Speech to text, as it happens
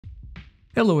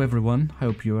Hello everyone, I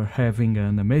hope you are having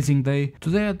an amazing day.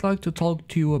 Today I'd like to talk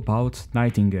to you about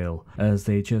Nightingale, as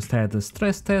they just had a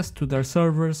stress test to their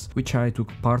servers, which I took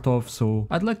part of, so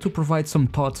I'd like to provide some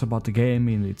thoughts about the game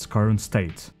in its current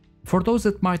state. For those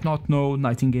that might not know,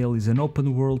 Nightingale is an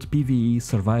open world PvE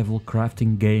survival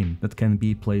crafting game that can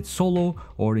be played solo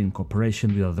or in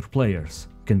cooperation with other players.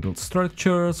 You can build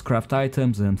structures, craft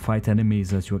items and fight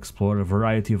enemies as you explore a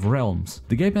variety of realms.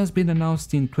 The game has been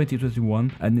announced in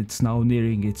 2021 and it's now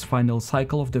nearing its final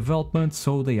cycle of development,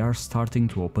 so they are starting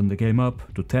to open the game up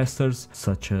to testers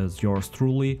such as yours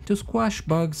truly to squash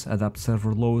bugs, adapt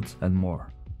server loads and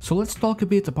more. So let's talk a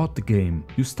bit about the game.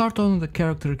 You start on the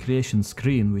character creation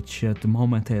screen, which at the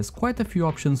moment has quite a few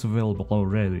options available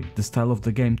already. The style of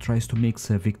the game tries to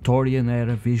mix a Victorian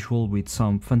era visual with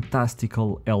some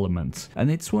fantastical elements,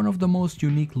 and it's one of the most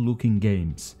unique looking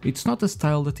games. It's not a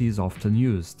style that is often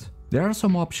used. There are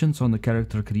some options on the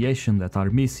character creation that are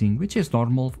missing, which is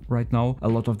normal right now. A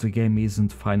lot of the game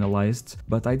isn't finalized,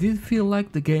 but I did feel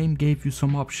like the game gave you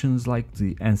some options like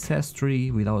the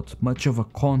ancestry without much of a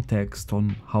context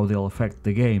on how they'll affect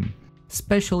the game.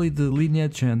 Especially the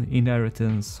lineage and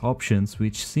inheritance options,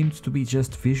 which seems to be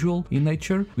just visual in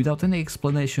nature without any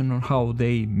explanation on how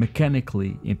they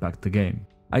mechanically impact the game.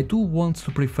 I do want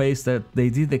to preface that they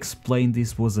did explain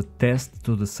this was a test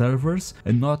to the servers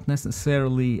and not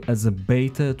necessarily as a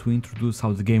beta to introduce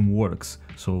how the game works,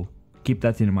 so keep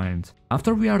that in mind.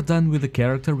 After we are done with the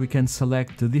character, we can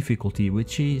select the difficulty,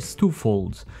 which is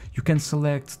twofold. You can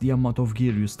select the amount of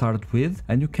gear you start with,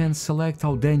 and you can select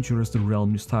how dangerous the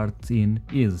realm you start in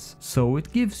is. So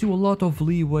it gives you a lot of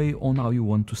leeway on how you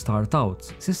want to start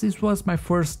out. Since this was my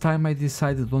first time, I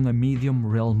decided on a medium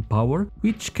realm power,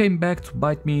 which came back to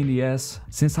bite me in the ass.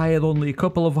 Since I had only a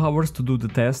couple of hours to do the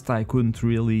test, I couldn't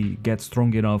really get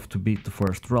strong enough to beat the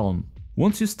first realm.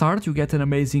 Once you start, you get an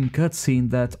amazing cutscene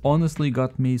that honestly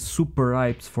got me super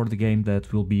hyped for the game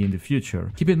that will be in the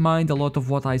future. Keep in mind, a lot of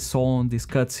what I saw on this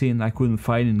cutscene I couldn't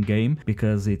find in game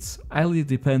because it's highly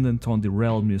dependent on the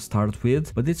realm you start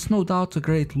with, but it's no doubt a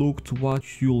great look to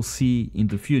what you'll see in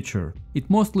the future. It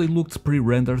mostly looked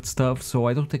pre-rendered stuff, so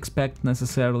I don't expect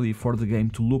necessarily for the game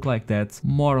to look like that.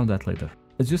 More on that later.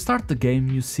 As you start the game,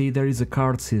 you see there is a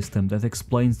card system that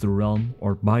explains the realm,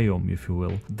 or biome if you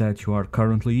will, that you are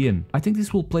currently in. I think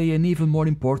this will play an even more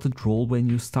important role when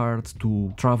you start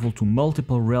to travel to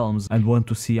multiple realms and want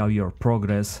to see how your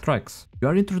progress tracks. You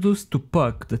are introduced to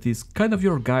Puck, that is kind of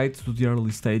your guide to the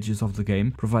early stages of the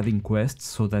game, providing quests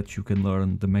so that you can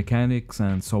learn the mechanics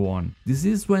and so on. This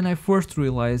is when I first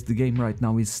realized the game right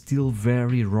now is still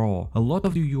very raw. A lot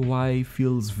of the UI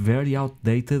feels very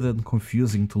outdated and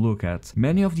confusing to look at.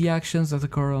 Many of the actions that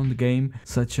occur on the game,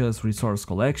 such as resource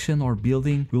collection or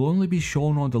building, will only be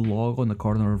shown on the log on the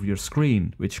corner of your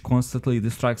screen, which constantly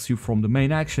distracts you from the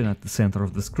main action at the center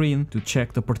of the screen to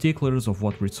check the particulars of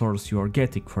what resource you are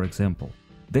getting, for example.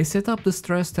 They set up the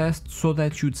stress test so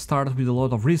that you'd start with a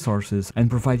lot of resources and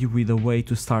provide you with a way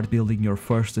to start building your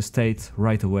first estate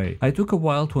right away. I took a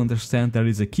while to understand there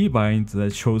is a keybind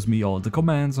that shows me all the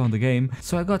commands on the game,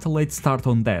 so I got a late start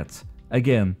on that.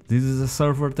 Again, this is a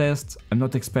server test, I'm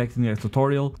not expecting a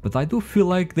tutorial, but I do feel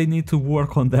like they need to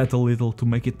work on that a little to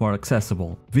make it more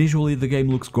accessible. Visually the game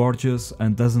looks gorgeous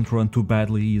and doesn't run too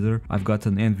badly either. I've got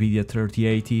an Nvidia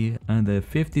 3080 and a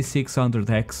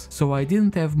 5600X, so I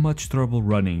didn't have much trouble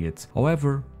running it.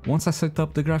 However, once I set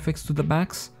up the graphics to the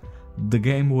max, the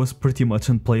game was pretty much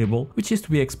unplayable, which is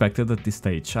to be expected at this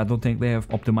stage. I don't think they have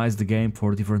optimized the game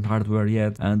for different hardware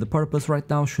yet, and the purpose right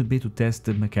now should be to test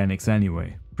the mechanics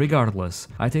anyway. Regardless,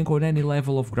 I think on any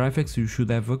level of graphics you should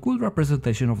have a good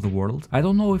representation of the world. I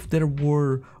don't know if there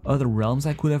were other realms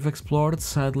I could have explored,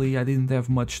 sadly I didn't have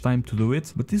much time to do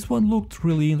it, but this one looked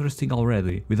really interesting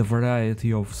already, with a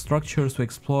variety of structures to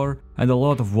explore and a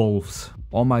lot of wolves.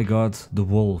 Oh my god, the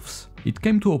wolves. It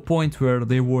came to a point where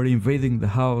they were invading the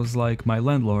house like my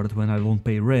landlord when I don't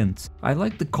pay rent. I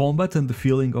liked the combat and the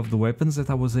feeling of the weapons that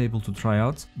I was able to try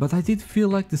out, but I did feel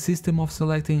like the system of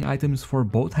selecting items for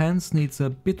both hands needs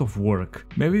a bit of work.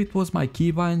 Maybe it was my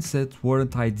keybinds that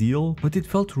weren't ideal, but it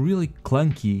felt really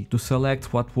clunky to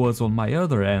select what was on my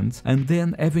other hand and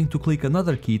then having to click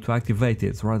another key to activate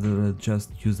it rather than just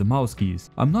use the mouse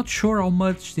keys. I'm not sure how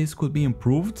much this could be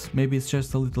improved, maybe it's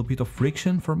just a little bit of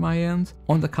friction from my end,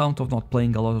 on the count of not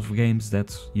playing a lot of games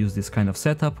that use this kind of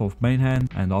setup of main hand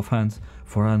and offhand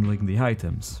for handling the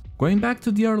items. Going back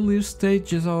to the earlier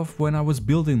stages of when I was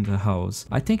building the house,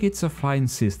 I think it's a fine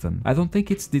system. I don't think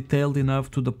it's detailed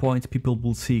enough to the point people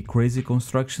will see crazy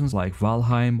constructions like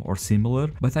Valheim or similar,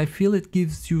 but I feel it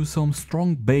gives you some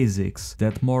strong basics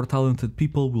that more talented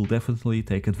people will definitely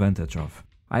take advantage of.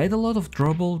 I had a lot of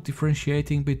trouble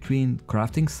differentiating between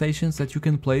crafting stations that you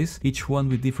can place, each one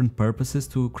with different purposes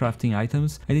to crafting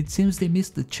items, and it seems they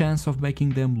missed the chance of making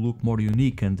them look more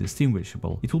unique and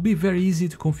distinguishable. It will be very easy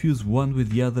to confuse one with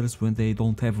the others when they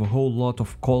don't have a whole lot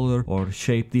of color or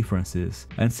shape differences.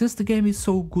 And since the game is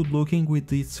so good looking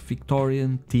with its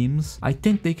Victorian themes, I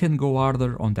think they can go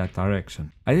harder on that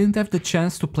direction. I didn't have the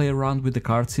chance to play around with the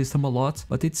card system a lot,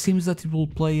 but it seems that it will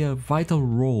play a vital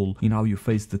role in how you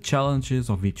face the challenges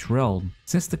of each realm.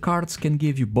 Since the cards can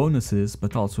give you bonuses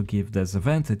but also give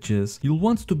disadvantages, you'll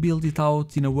want to build it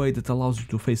out in a way that allows you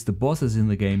to face the bosses in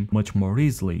the game much more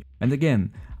easily. And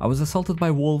again, I was assaulted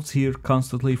by wolves here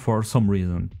constantly for some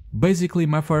reason. Basically,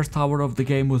 my first hour of the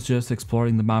game was just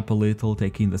exploring the map a little,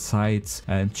 taking the sights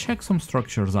and check some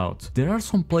structures out. There are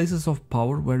some places of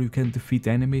power where you can defeat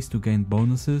enemies to gain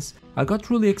bonuses. I got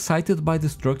really excited by the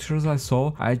structures I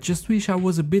saw. I just wish I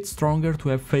was a bit stronger to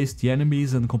have faced the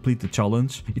enemies and complete the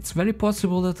challenge. It's very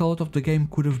possible that a lot of the game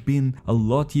could have been a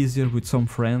lot easier with some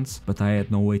friends, but I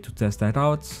had no way to test that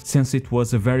out, since it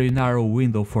was a very narrow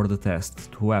window for the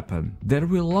test to happen. There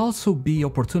will also be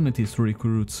opportunities to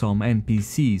recruit some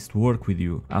NPCs to work with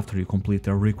you after you complete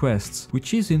their requests,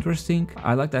 which is interesting.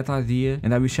 I like that idea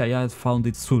and I wish I had found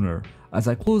it sooner. As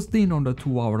I closed in on the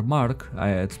 2-hour mark, I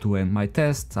had to end my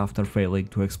test after failing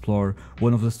to explore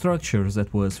one of the structures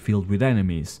that was filled with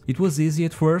enemies. It was easy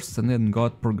at first and then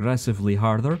got progressively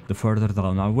harder the further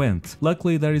down I went.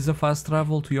 Luckily there is a fast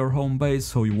travel to your home base,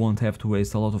 so you won't have to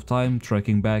waste a lot of time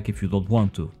trekking back if you don't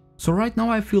want to. So right now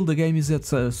I feel the game is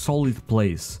at a solid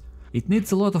place. It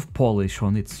needs a lot of polish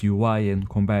on its UI and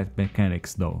combat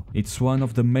mechanics though. It's one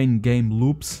of the main game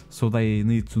loops, so they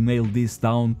need to nail this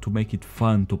down to make it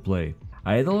fun to play.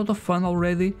 I had a lot of fun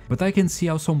already, but I can see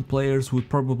how some players would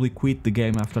probably quit the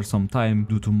game after some time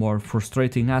due to more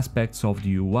frustrating aspects of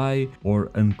the UI or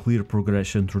unclear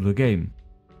progression through the game.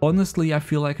 Honestly, I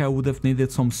feel like I would have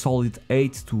needed some solid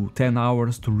 8 to 10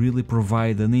 hours to really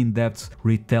provide an in-depth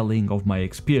retelling of my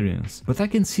experience, but I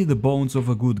can see the bones of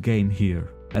a good game here.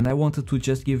 And I wanted to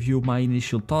just give you my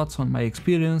initial thoughts on my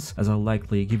experience, as I'll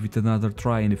likely give it another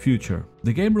try in the future.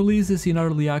 The game releases in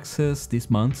early access this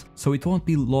month, so it won't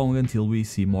be long until we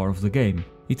see more of the game.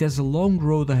 It has a long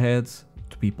road ahead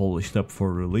to be polished up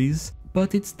for release,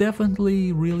 but it's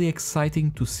definitely really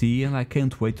exciting to see and I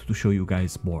can't wait to show you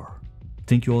guys more.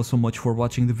 Thank you all so much for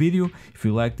watching the video. If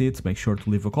you liked it, make sure to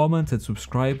leave a comment and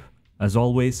subscribe. As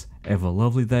always, have a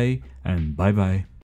lovely day and bye bye.